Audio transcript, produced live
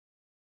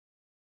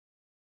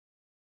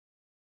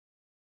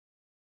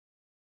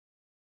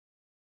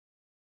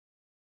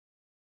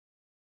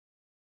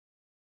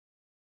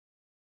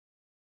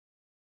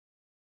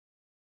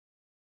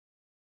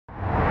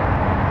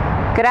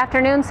Good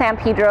afternoon, San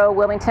Pedro,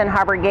 Wilmington,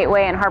 Harbor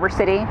Gateway, and Harbor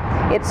City.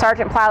 It's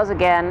Sergeant Plows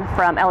again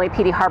from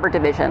LAPD Harbor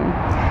Division.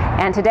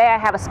 And today I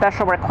have a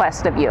special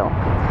request of you.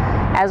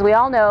 As we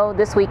all know,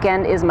 this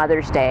weekend is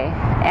Mother's Day,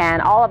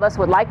 and all of us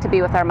would like to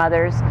be with our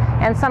mothers,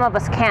 and some of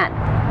us can't,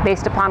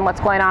 based upon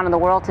what's going on in the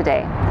world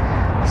today.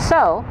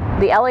 So,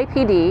 the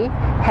LAPD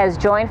has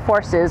joined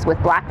forces with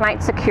Black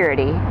Knight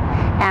Security,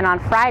 and on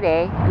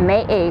Friday,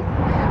 May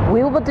 8th,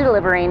 we will be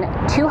delivering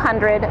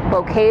 200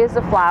 bouquets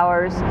of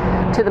flowers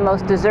to the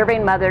most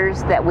deserving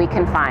mothers that we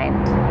can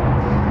find.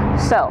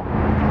 So,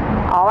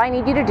 all I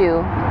need you to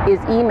do is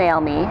email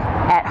me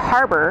at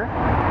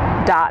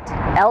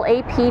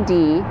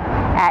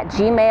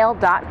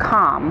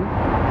harbor.lapd@gmail.com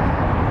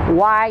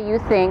why you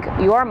think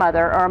your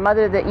mother or a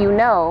mother that you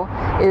know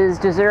is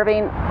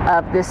deserving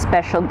of this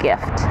special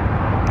gift.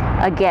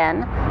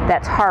 Again,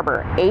 that's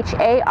Harbor,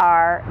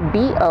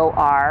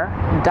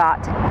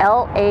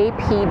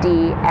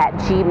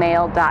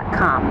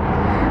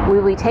 harbor.lapd@gmail.com. We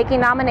will be taking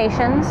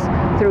nominations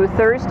through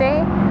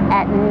Thursday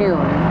at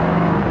noon.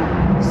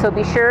 So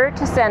be sure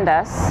to send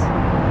us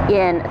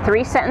in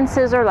 3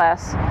 sentences or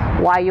less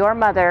why your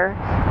mother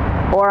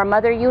or a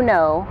mother you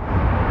know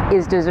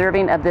is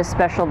deserving of this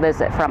special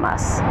visit from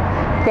us.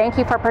 Thank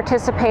you for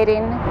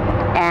participating,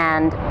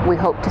 and we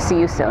hope to see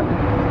you soon.